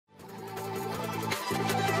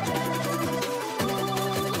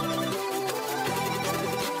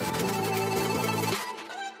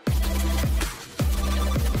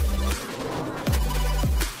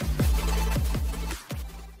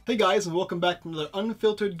Hey guys, and welcome back to another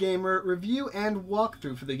Unfiltered Gamer review and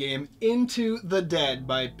walkthrough for the game Into the Dead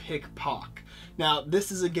by Pickpock. Now,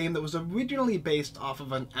 this is a game that was originally based off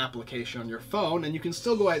of an application on your phone, and you can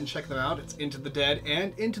still go ahead and check them out. It's Into the Dead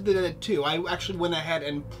and Into the Dead 2. I actually went ahead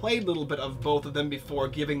and played a little bit of both of them before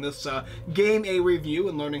giving this game a review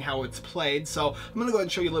and learning how it's played. So I'm going to go ahead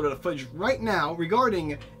and show you a little bit of footage right now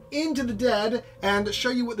regarding Into the Dead and show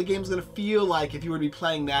you what the game's going to feel like if you were to be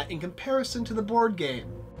playing that in comparison to the board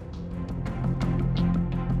game.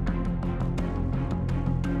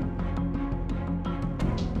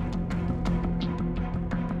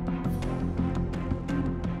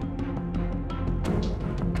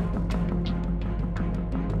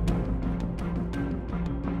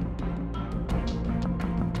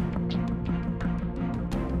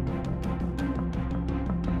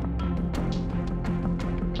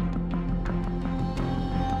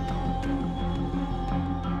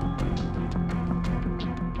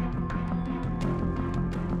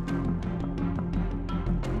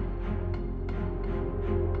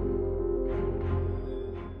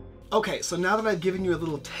 Okay, so now that I've given you a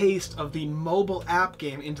little taste of the mobile app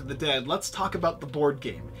game Into the Dead, let's talk about the board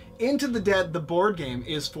game. Into the Dead, the board game,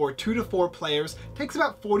 is for 2 to 4 players, takes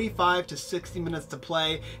about 45 to 60 minutes to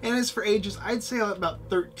play, and is for ages, I'd say about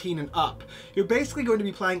 13 and up. You're basically going to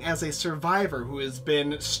be playing as a survivor who has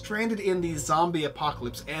been stranded in the zombie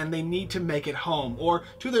apocalypse and they need to make it home, or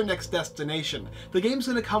to their next destination. The game's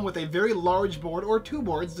going to come with a very large board, or 2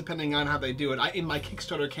 boards, depending on how they do it. In my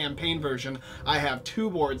Kickstarter campaign version, I have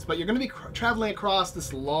 2 boards, but you're going to be traveling across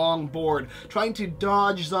this long board, trying to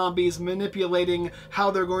dodge zombies, manipulating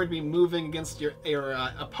how they're going to be moving against your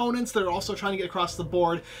opponents that are also trying to get across the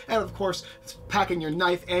board, and of course packing your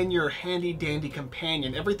knife and your handy dandy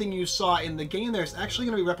companion. Everything you saw in the game there is actually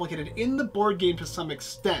going to be replicated in the board game to some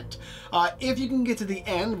extent. If you can get to the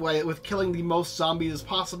end with killing the most zombies as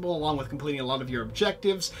possible, along with completing a lot of your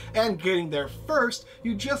objectives and getting there first,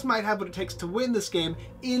 you just might have what it takes to win this game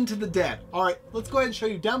Into the Dead. Alright, let's go ahead and show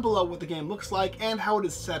you down below what the game looks like and how it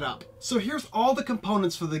is set up. So here's all the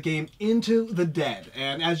components for the game Into the Dead,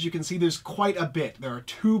 and as you can see, there's quite a bit. There are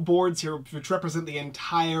 2 boards here which represent the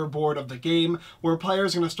entire board of the game, where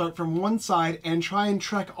players are going to start from one side and try and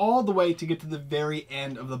trek all the way to get to the very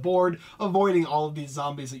end of the board, avoiding all of these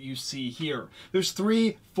zombies that you see here. There's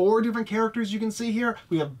 4 different characters you can see here.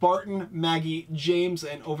 We have Barton, Maggie, James,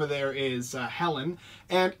 and over there is Helen.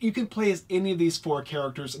 And you can play as any of these 4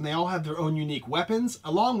 characters, and they all have their own unique weapons,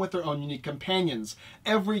 along with their own unique companions.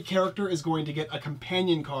 Every character is going to get a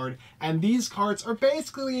companion card, and these cards are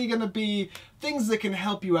basically going to be things that can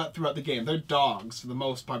help you out throughout the game. They're dogs for the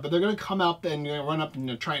most part, but they're going to come out and run up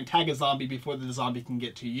and try and tag a zombie before the zombie can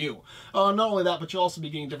get to you. Not only that, but you'll also be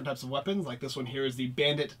getting different types of weapons. Like this one here is the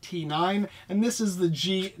Bandit T9, and this is the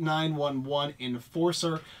G911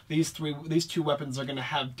 Enforcer. These 2 weapons are going to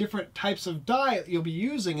have different types of die that you'll be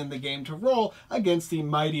using in the game to roll against the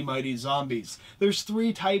mighty zombies. There's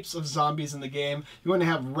 3 types of zombies in the game. You're going to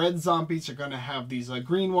have red zombies, you're going to have these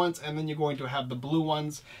green ones, and then you're going to have the blue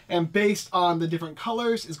ones. And based on the different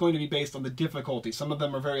colors is going to be based on the difficulty. Some of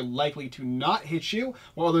them are very likely to not hit you,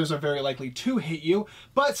 while others are very likely to hit you,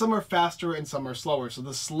 but some are faster and some are slower. So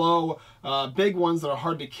the slow, big ones that are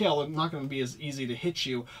hard to kill are not going to be as easy to hit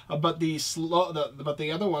you, but the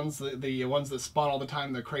other ones, the ones that spawn all the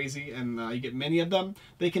time, they're crazy, and you get many of them.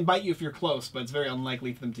 They can bite you if you're close, but it's very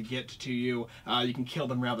unlikely for them to get to you. You can kill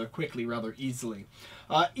them rather quickly, rather easily.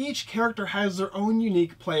 Each character has their own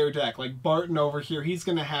unique player deck. Like Barton over here, he's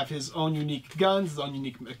going to have his own unique guns, his own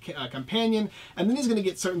unique companion, and then he's going to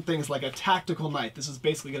get certain things like a tactical knife. This is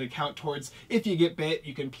basically going to count towards if you get bit,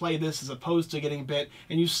 you can play this as opposed to getting bit,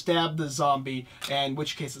 and you stab the zombie, in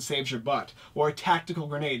which case it saves your butt. Or tactical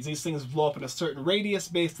grenades. These things blow up in a certain radius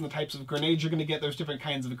based on the types of grenades you're going to get. There's different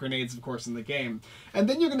kinds of grenades, of course, in the game. And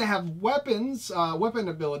then you're going to have weapons, weapon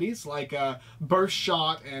abilities like burst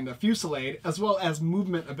shot and a fusillade, as well as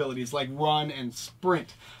movement abilities like run and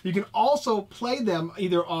sprint. You can also play them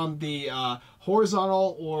either on the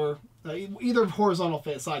horizontal or either horizontal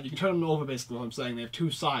side. You can turn them over, basically what I'm saying. They have 2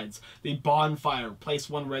 sides. The bonfire, place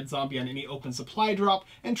 1 red zombie on any open supply drop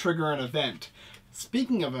and trigger an event.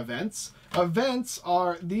 Speaking of events, Events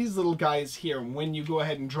are these little guys here. When you go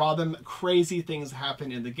ahead and draw them, crazy things happen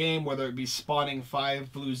in the game, whether it be spawning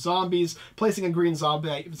 5 blue zombies, placing a green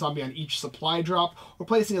zombie on each supply drop, or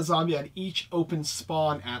placing a zombie on each open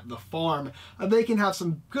spawn at the farm. They can have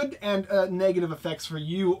some good and negative effects for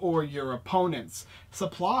you or your opponents.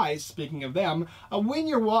 Supplies, speaking of them, when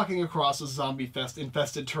you're walking across a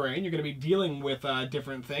zombie-infested terrain, you're going to be dealing with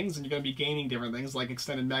different things, and you're going to be gaining different things like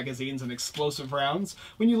extended magazines and explosive rounds.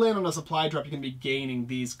 When you land on a supply supply drop, you're going to be gaining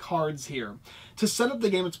these cards here. To set up the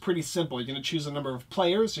game, it's pretty simple. You're going to choose a number of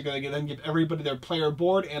players. You're going to then give everybody their player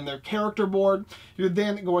board and their character board. You're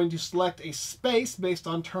then going to select a space based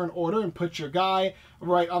on turn order and put your guy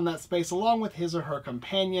right on that space along with his or her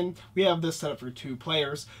companion. We have this set up for 2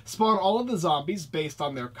 players. Spawn all of the zombies based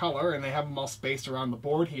on their color, and they have them all spaced around the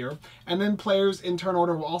board here. And then players in turn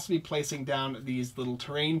order will also be placing down these little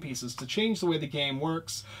terrain pieces to change the way the game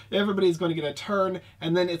works. Everybody's going to get a turn,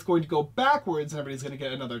 and then it's going to go backwards, and everybody's going to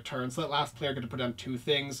get another turn. So that last player going to put down 2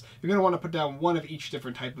 things. You're going to want to put down 1 of each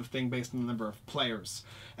different type of thing based on the number of players.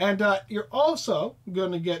 And you're also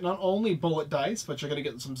going to get not only bullet dice, but you're going to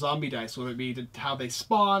get some zombie dice, whether it be how they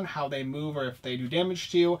spawn, how they move, or if they do damage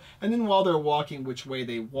to you, and then while they're walking, which way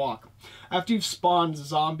they walk. After you've spawned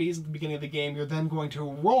zombies at the beginning of the game, you're then going to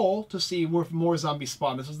roll to see if more zombies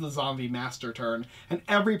spawn. This is the zombie master turn, and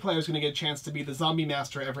every player is going to get a chance to be the zombie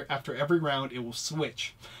master after every round. It will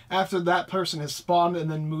switch. After that person has spawned and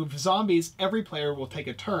then moved zombies, every player will take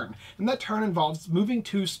a turn, and that turn involves moving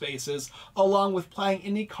 2 spaces along with playing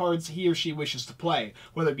any cards he or she wishes to play,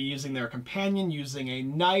 whether it be using their companion, using a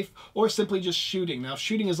knife, or simply just shooting. Now,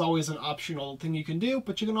 shooting is always an optional thing you can do,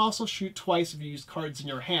 but you can also shoot twice if you use cards in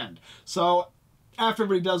your hand. So after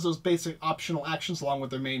everybody does those basic optional actions along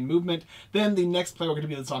with their main movement, then the next player are going to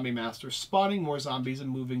be the zombie master, spawning more zombies and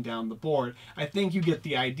moving down the board. I think you get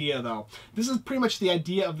the idea, though. This is pretty much the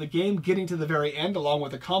idea of the game, getting to the very end along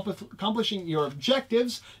with accomplishing your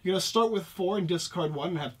objectives. You're going to start with 4 and discard 1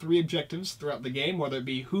 and have 3 objectives throughout the game, whether it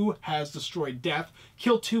be who has destroyed death,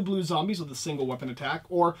 kill 2 blue zombies with a single weapon attack,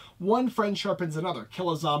 or 1 friend sharpens another.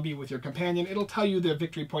 Kill a zombie with your companion. It'll tell you their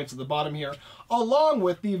victory points at the bottom here, along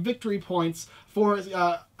with the victory points for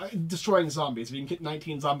destroying zombies. If you can get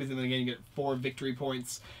 19 zombies in the game, you get 4 victory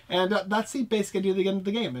points. And that's the basic idea of the end of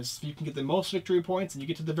the game, is if you can get the most victory points and you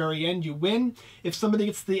get to the very end, you win. If somebody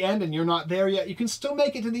gets to the end and you're not there yet, you can still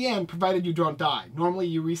make it to the end, provided you don't die. Normally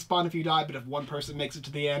you respawn if you die, but if one person makes it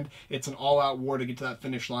to the end, it's an all-out war to get to that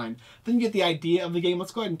finish line. Then you get the idea of the game.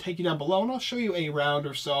 Let's go ahead and take you down below, and I'll show you a round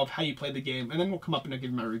or so of how you play the game, and then we'll come up and I'll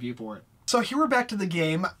give you my review for it. So here we're back to the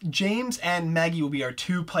game. James and Maggie will be our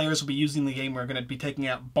 2 players. We'll be using the game. We're going to be taking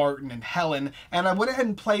out Barton and Helen. And I went ahead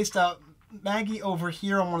and placed out Maggie over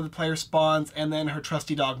here on one of the player spawns, and then her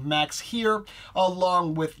trusty dog Max here,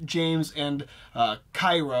 along with James and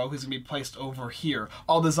Cairo, who's going to be placed over here.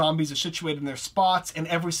 All the zombies are situated in their spots, and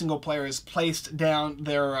every single player is placed down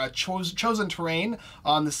their chosen terrain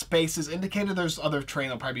on the spaces indicated. There's other terrain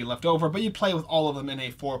that'll probably be left over, but you play with all of them in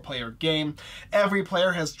a 4-player game. Every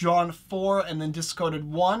player has drawn 4 and then discarded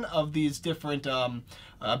 1 of these different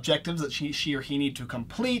objectives that she or he need to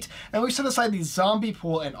complete, and we set aside the zombie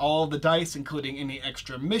pool and all the dice, including any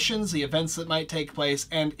extra missions, the events that might take place,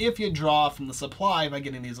 and if you draw from the supply by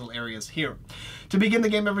getting these little areas here. To begin the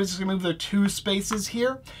game, everybody's just going to move their 2 spaces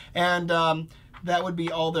here, and that would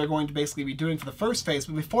be all they're going to basically be doing for the first phase.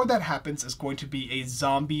 But before that happens, is going to be a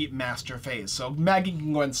zombie master phase. So Maggie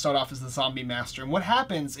can go ahead and start off as the zombie master. And what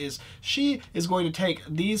happens is she is going to take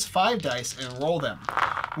these 5 dice and roll them.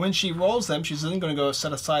 When she rolls them, she's then going to go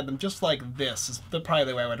set aside them just like this. Is probably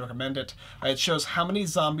the way I would recommend it. It shows how many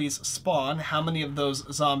zombies spawn, how many of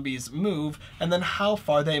those zombies move, and then how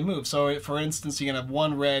far they move. So for instance, you're going to have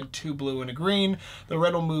 1 red, 2 blue, and a green. The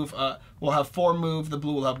red will move, will have 4 move, the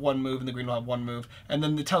blue will have 1 move, and the green will have 1 move. And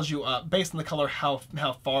then it tells you, based on the color, how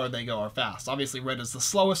far they go or fast. Obviously, red is the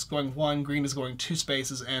slowest, going 1, green is going 2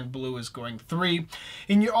 spaces, and blue is going 3.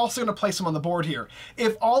 And you're also going to place them on the board here.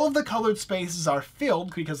 If all of the colored spaces are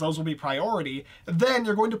filled, because those will be priority, then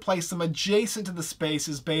you're going to place them adjacent to the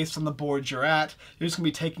spaces based on the board you're at. You're just going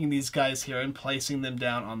to be taking these guys here and placing them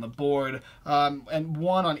down on the board, and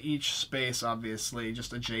 1 on each space, obviously,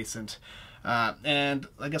 just adjacent. And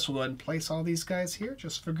I guess we'll go ahead and place all these guys here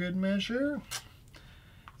just for good measure.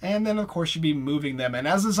 And then, of course, you'd be moving them. And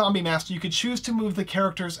as a zombie master, you could choose to move the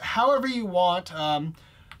characters however you want.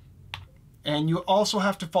 And you also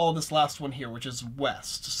have to follow this last one here, which is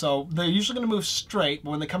west. So they're usually going to move straight, but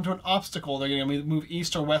when they come to an obstacle, they're going to move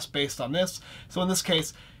east or west based on this. So in this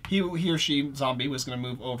case, he or she, zombie, was going to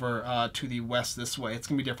move over to the west this way. It's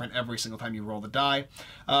going to be different every single time you roll the die.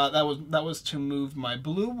 That was to move my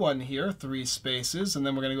blue one here, 3 spaces, and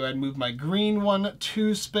then we're going to go ahead and move my green one,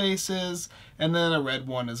 2 spaces, and then a red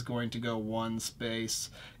one is going to go 1 space.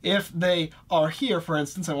 If they are here, for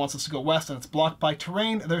instance, and it wants us to go west and it's blocked by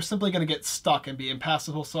terrain, they're simply going to get stuck and be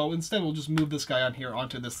impassable, so instead we'll just move this guy on here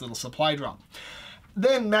onto this little supply drop.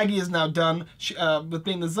 Then Maggie is now done with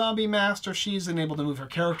being the zombie master. She's enabled to move her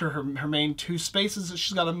character, her main 2 spaces that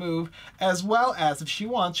she's got to move, as well as, if she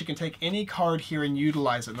wants, she can take any card here and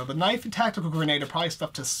utilize it. Now, the knife and tactical grenade are probably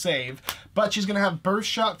stuff to save, but she's going to have burst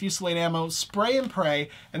shot, fusillade ammo, spray and pray,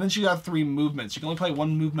 and then she got 3 movements. You can only play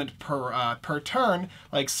 1 movement per turn,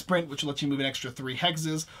 like sprint, which will let you move an extra 3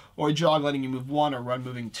 hexes, or jog, letting you move 1, or run,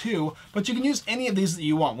 moving 2. But you can use any of these that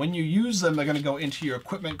you want. When you use them, they're going to go into your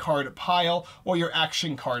equipment card pile or your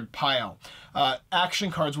action card pile.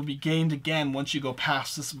 Action cards will be gained again once you go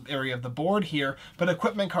past this area of the board here, but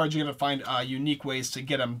equipment cards, you're going to find unique ways to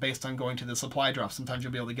get them based on going to the supply drop. Sometimes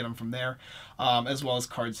you'll be able to get them from there, as well as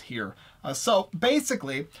cards here. So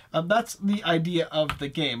basically, that's the idea of the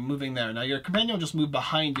game, moving there. Now your companion will just move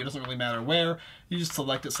behind you. It doesn't really matter where. You just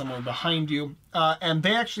select it somewhere behind you. And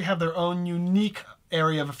they actually have their own unique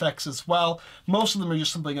area of effects as well. Most of them are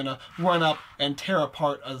just simply going to run up and tear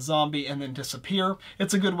apart a zombie and then disappear.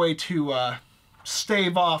 It's a good way to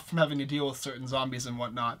stave off from having to deal with certain zombies and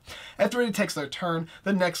whatnot. After it takes their turn,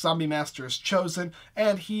 the next zombie master is chosen,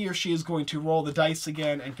 and he or she is going to roll the dice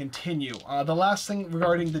again and continue. The last thing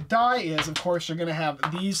regarding the die is, of course, you're going to have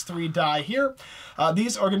these 3 die here.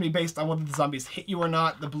 These are going to be based on whether the zombies hit you or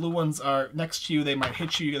not. The blue ones are next to you. They might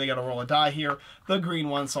hit you. They got to roll a die here. The green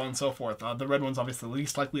ones, so on and so forth. The red one's obviously the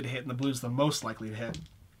least likely to hit, and the blue's the most likely to hit.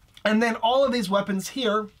 And then all of these weapons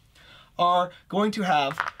here are going to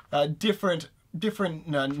have different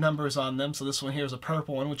numbers on them. So this one here is a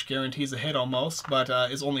purple one, which guarantees a hit almost, but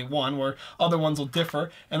is only 1, where other ones will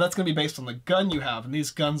differ, and that's going to be based on the gun you have. And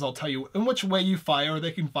these guns, I'll tell you in which way you fire,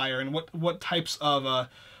 they can fire, and what types of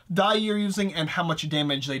die you're using and how much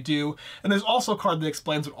damage they do. And there's also a card that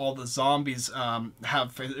explains what all the zombies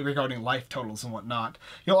have regarding life totals and whatnot.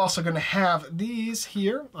 You're also going to have these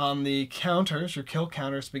here on the counters, your kill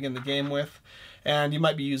counters to begin the game with. And you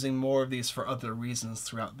might be using more of these for other reasons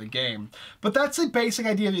throughout the game. But that's a basic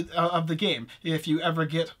idea of the game. If you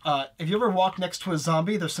ever walk next to a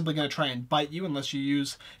zombie, they're simply going to try and bite you unless you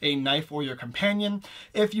use a knife or your companion.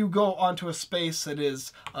 If you go onto a space that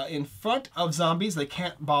is in front of zombies, they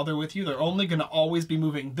can't bother with you. They're only going to always be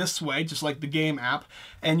moving this way, just like the game app,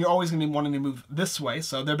 and you're always going to be wanting to move this way,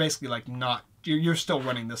 so they're basically like not you're still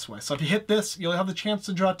running this way. So if you hit this, you'll have the chance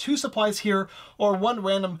to draw 2 supplies here, or 1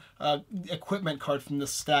 random equipment card from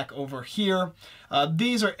this stack over here.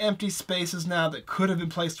 These are empty spaces now that could have been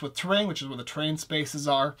placed with terrain, which is where the terrain spaces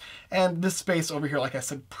are. And this space over here, like I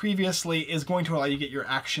said previously, is going to allow you to get your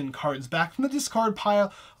action cards back from the discard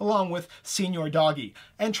pile, along with Senior Doggy,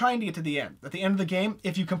 and trying to get to the end. At the end of the game,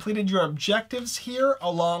 if you completed your objectives here,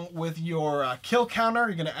 along with your kill counter,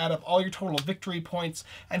 you're going to add up all your total victory points,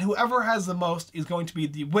 and whoever has the most is going to be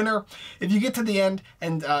the winner. If you get to the end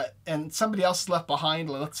and somebody else is left behind,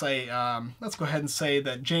 let's say, let's go ahead and say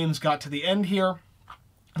that James got to the end here,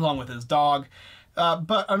 along with his dog.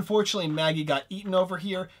 But unfortunately, Maggie got eaten over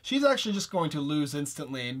here. She's actually just going to lose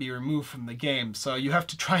instantly and be removed from the game. So you have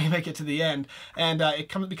to try and make it to the end. And it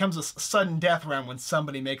becomes a sudden death round when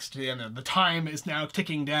somebody makes it to the end. The time is now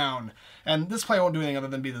ticking down. And this player won't do anything other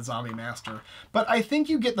than be the zombie master. But I think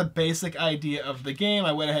you get the basic idea of the game.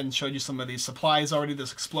 I went ahead and showed you some of these supplies already.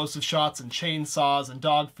 There's explosive shots and chainsaws and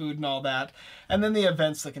dog food and all that. And then the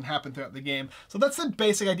events that can happen throughout the game. So that's the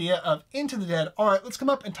basic idea of Into the Dead. All right, let's come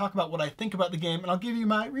up and talk about what I think about the game, and I'll give you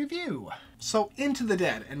my review. So Into the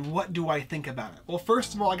Dead, and what do I think about it? Well,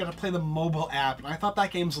 first of all, I got to play the mobile app, and I thought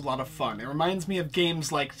that game's a lot of fun. It reminds me of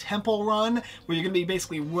games like Temple Run, where you're going to be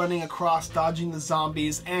basically running across, dodging the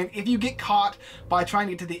zombies, and if you get caught by trying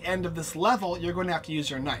to get to the end of this level, you're going to have to use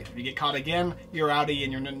your knife. If you get caught again, you're outie,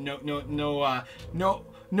 and you're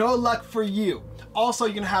no luck for you. Also,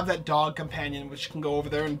 you're going to have that dog companion, which can go over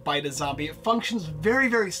there and bite a zombie. It functions very,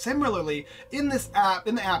 very similarly in the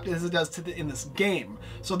app as it does in this game.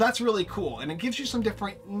 So that's really cool. And it gives you some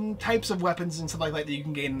different types of weapons and stuff like that that you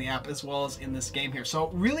can gain in the app as well as in this game here. So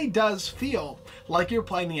it really does feel like you're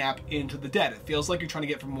playing the app Into the Dead. It feels like you're trying to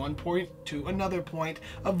get from one point to another point,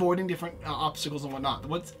 avoiding different obstacles and whatnot.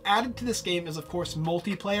 What's added to this game is, of course,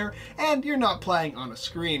 multiplayer, and you're not playing on a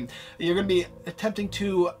screen. You're going to be attempting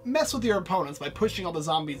to mess with your opponents by pushing all the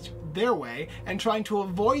zombies their way and trying to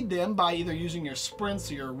avoid them by either using your sprints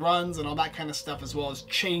or your runs and all that kind of stuff, as well as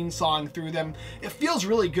chainsawing through them. It feels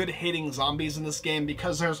really good hitting zombies in this game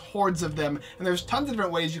because there's hordes of them and there's tons of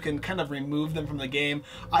different ways you can kind of remove them from the game.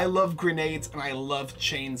 I love grenades and I love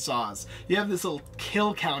chainsaws. You have this little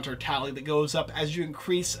kill counter tally that goes up as you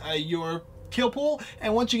increase your kill pool,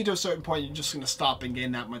 and once you get to a certain point, you're just going to stop and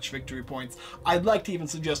gain that much victory points. I'd like to even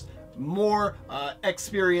suggest more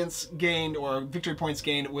experience gained or victory points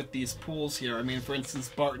gained with these pools here. I mean, for instance,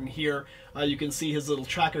 Barton here, you can see his little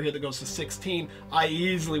tracker here that goes to 16. I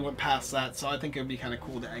easily went past that, so I think it would be kind of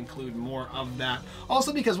cool to include more of that.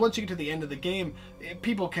 Also, because once you get to the end of the game,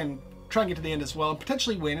 people can try and get to the end as well and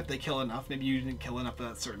potentially win if they kill enough. Maybe you didn't kill enough at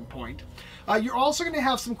that certain point. You're also going to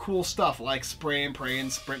have some cool stuff like spray and pray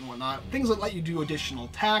and sprint and whatnot. Things that let you do additional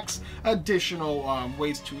attacks, additional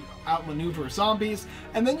ways to outmaneuver zombies,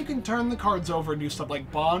 and then you can turn the cards over and do stuff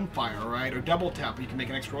like bonfire, right? Or double tap. You can make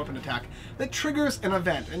an extra weapon attack that triggers an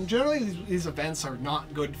event. And generally these events are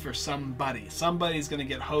not good for somebody. Somebody's going to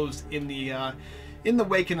get hosed in the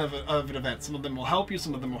wake of an event. Some of them will help you,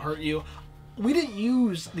 some of them will hurt you. We didn't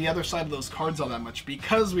use the other side of those cards all that much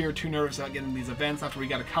because we were too nervous about getting these events. After we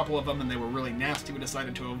got a couple of them and they were really nasty, we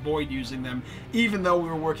decided to avoid using them, even though we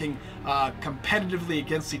were working competitively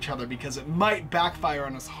against each other, because it might backfire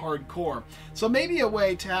on us hardcore. So maybe a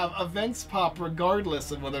way to have events pop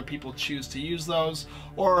regardless of whether people choose to use those,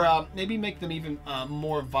 or maybe make them even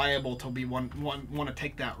more viable to be want to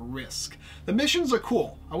take that risk. The missions are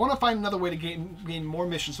cool. I want to find another way to gain more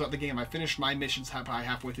missions throughout the game. I finished my missions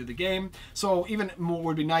halfway through the game, so even more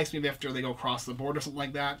would be nice maybe after they go across the board or something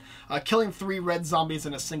like that. Killing 3 red zombies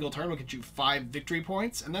in a single turn will get you 5 victory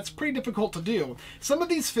points, and that's pretty difficult to do. Some of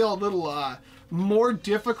these feel a little more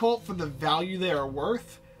difficult for the value they are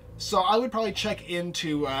worth. So I would probably check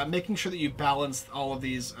into making sure that you balance all of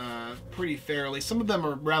these pretty fairly. Some of them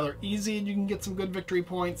are rather easy and you can get some good victory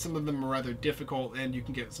points. Some of them are rather difficult and you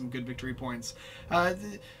can get some good victory points.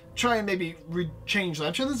 Try and maybe change that.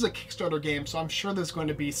 I'm sure this is a Kickstarter game, so I'm sure there's going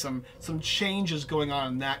to be some changes going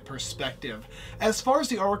on in that perspective. As far as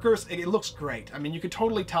the artworkers, it looks great. I mean, you could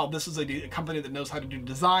totally tell this is a company that knows how to do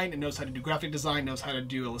design, and knows how to do graphic design, knows how to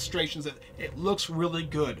do illustrations. It looks really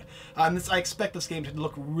good. I expect this game to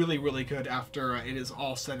look really, really good after it is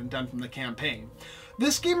all said and done from the campaign.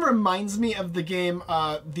 This game reminds me of the game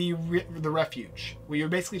the Refuge, where you're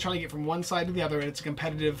basically trying to get from one side to the other, and it's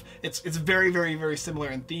competitive. It's very, very, very similar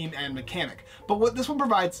in theme and mechanic. But what this one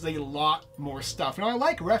provides is a lot more stuff. Now, I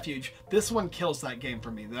like Refuge. This one kills that game for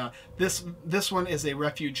me. This one is a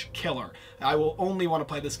Refuge killer. I will only want to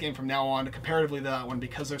play this game from now on comparatively to that one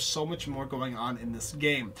because there's so much more going on in this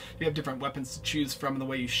game. You have different weapons to choose from and the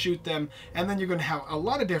way you shoot them, and then you're going to have a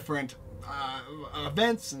lot of different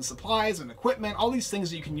events and supplies and equipment, all these things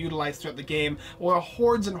that you can utilize throughout the game, while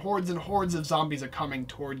hordes and hordes and hordes of zombies are coming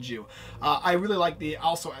towards you. I really like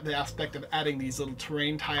also the aspect of adding these little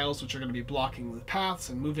terrain tiles, which are going to be blocking the paths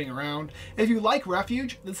and moving around. If you like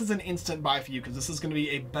Refuge, this is an instant buy for you because this is going to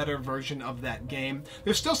be a better version of that game.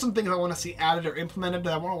 There's still some things I want to see added or implemented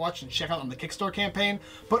that I want to watch and check out on the Kickstarter campaign,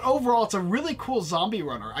 but overall it's a really cool zombie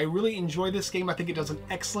runner. I really enjoy this game. I think it does an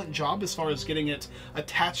excellent job as far as getting it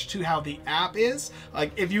attached to how the app is.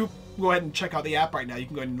 Like, if you go ahead and check out the app right now, you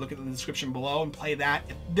can go ahead and look at the description below and play that.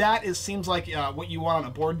 If that seems like what you want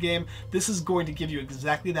on a board game, this is going to give you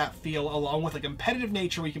exactly that feel, along with a competitive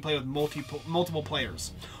nature where you can play with multiple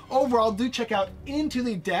players. Overall, do check out Into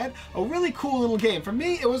the Dead, a really cool little game. For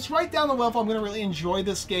me, it was right down the level. I'm going to really enjoy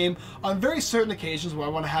this game on very certain occasions where I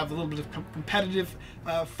want to have a little bit of competitive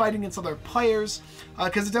fighting against other players,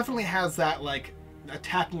 because it definitely has that, like,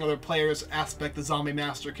 attacking other players aspect. The zombie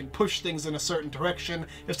master can push things in a certain direction.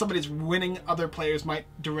 If somebody's winning, other players might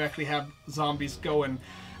directly have zombies go and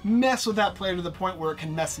mess with that player to the point where it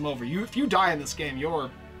can mess them over. If you die in this game, you're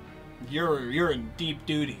in deep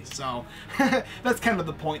duty. So that's kind of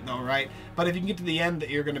the point, though, right? But if you can get to the end,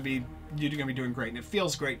 you're going to be doing great, and it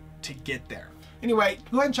feels great to get there. Anyway,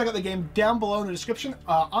 go ahead and check out the game down below in the description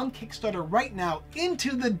on Kickstarter right now.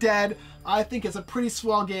 Into the Dead. I think it's a pretty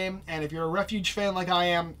swell game, and if you're a Refuge fan like I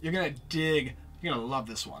am, you're gonna dig. You're gonna love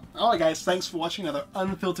this one. Alright guys, thanks for watching another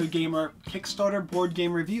Unfiltered Gamer Kickstarter board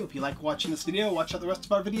game review. If you like watching this video, watch out the rest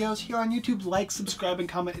of our videos here on YouTube. Like, subscribe, and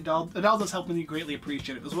comment. It all does help me greatly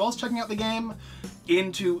appreciate it. As well as checking out the game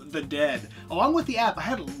Into the Dead. Along with the app, I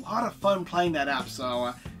had a lot of fun playing that app,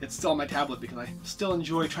 so it's still on my tablet because I still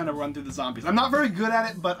enjoy trying to run through the zombies. I'm not very good at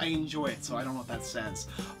it, but I enjoy it, so I don't know what that says.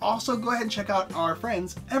 Also, go ahead and check out our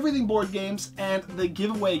friends, Everything Board Games, and the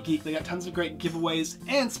Giveaway Geek. They got tons of great giveaways.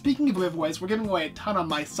 And speaking of giveaways, we're giving away a ton on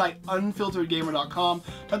my site, unfilteredgamer.com.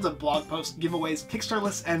 Tons of blog posts, giveaways, Kickstarter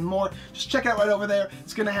lists, and more. Just check it out right over there.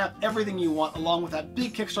 It's going to have everything you want, along with that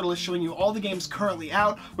big Kickstarter list showing you all the games currently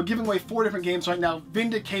out. We're giving away 4 different games right now: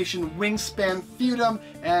 Vindication, Wingspan, Feudum,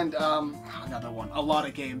 and another one. A lot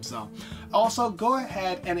of games, though. Also, go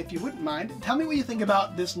ahead and, if you wouldn't mind, tell me what you think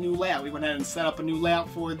about this new layout. We went ahead and set up a new layout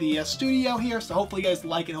for the studio here, so hopefully you guys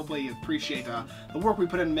like it. Hopefully you appreciate the work we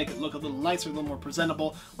put in to make it look a little nicer, a little more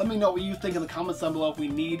presentable. Let me know what you think in the comments down below if we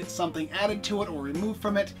need something added to it or removed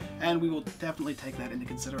from it, and we will definitely take that into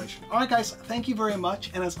consideration. Alright guys, thank you very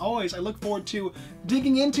much, and as always, I look forward to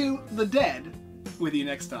digging into the dead with you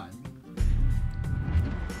next time.